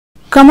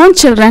Come on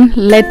children,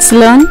 let's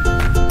learn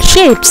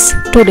shapes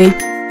today.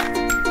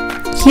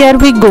 Here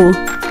we go.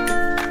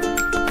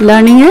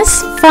 Learning is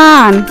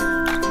fun.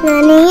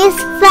 Learning is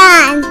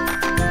fun.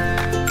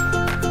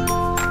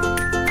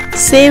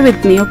 Say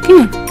with me,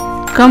 okay?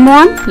 Come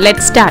on,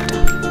 let's start.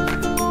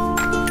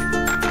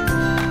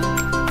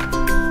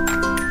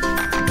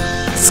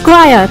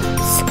 Square.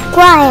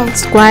 Square.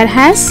 Square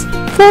has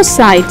 4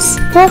 sides.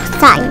 4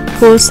 sides.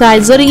 4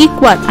 sides are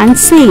equal and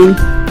same.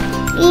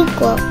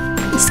 Equal.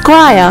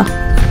 Square.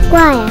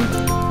 Square.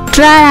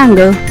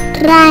 Triangle.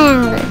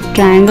 Triangle.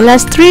 Triangle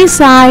has 3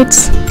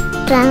 sides.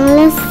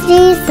 Triangle has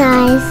 3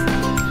 sides.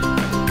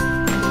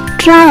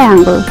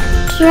 Triangle.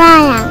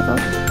 Triangle.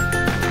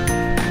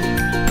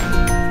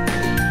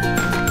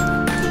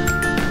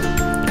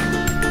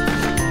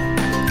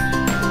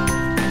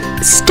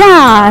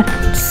 Star.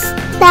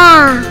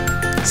 Star.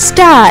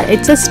 Star.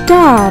 It's a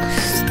star.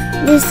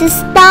 This is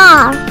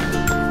star.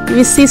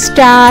 We see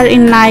star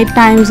in night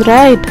times,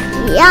 right?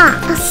 Yeah,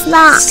 a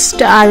star.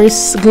 Star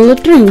is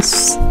glittering.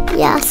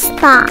 Yeah,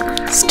 star.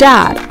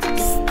 Star.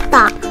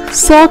 Star.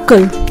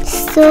 Circle.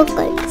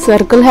 Circle.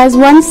 Circle has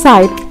 1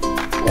 side.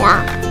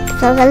 Yeah,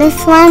 circle is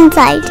 1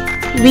 side.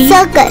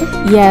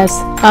 Circle. Yes,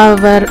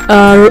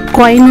 our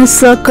coin is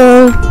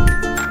circle.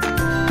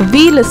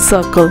 Wheel is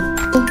circle.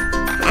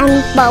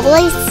 And bubble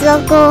is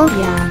circle.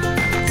 Yeah.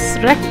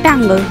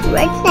 Rectangle.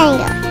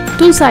 Rectangle.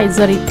 2 sides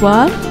are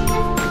equal.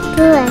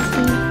 2 is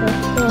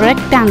circle.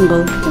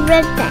 Rectangle.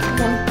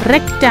 Rectangle.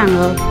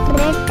 Rectangle.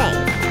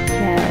 Rectangle.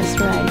 Yes,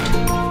 right.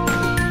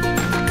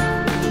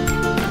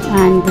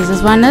 And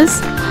this one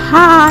is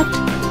heart.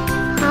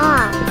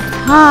 Heart.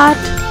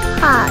 Heart.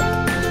 Heart.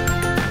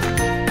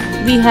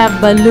 We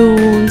have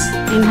balloons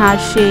in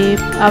heart shape.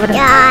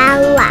 Yeah.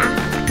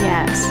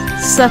 Yes.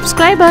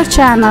 Subscribe our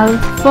channel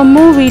for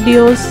more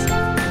videos.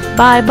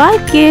 Bye bye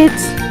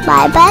kids.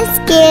 Bye bye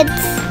kids.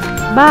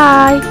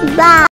 Bye. Bye.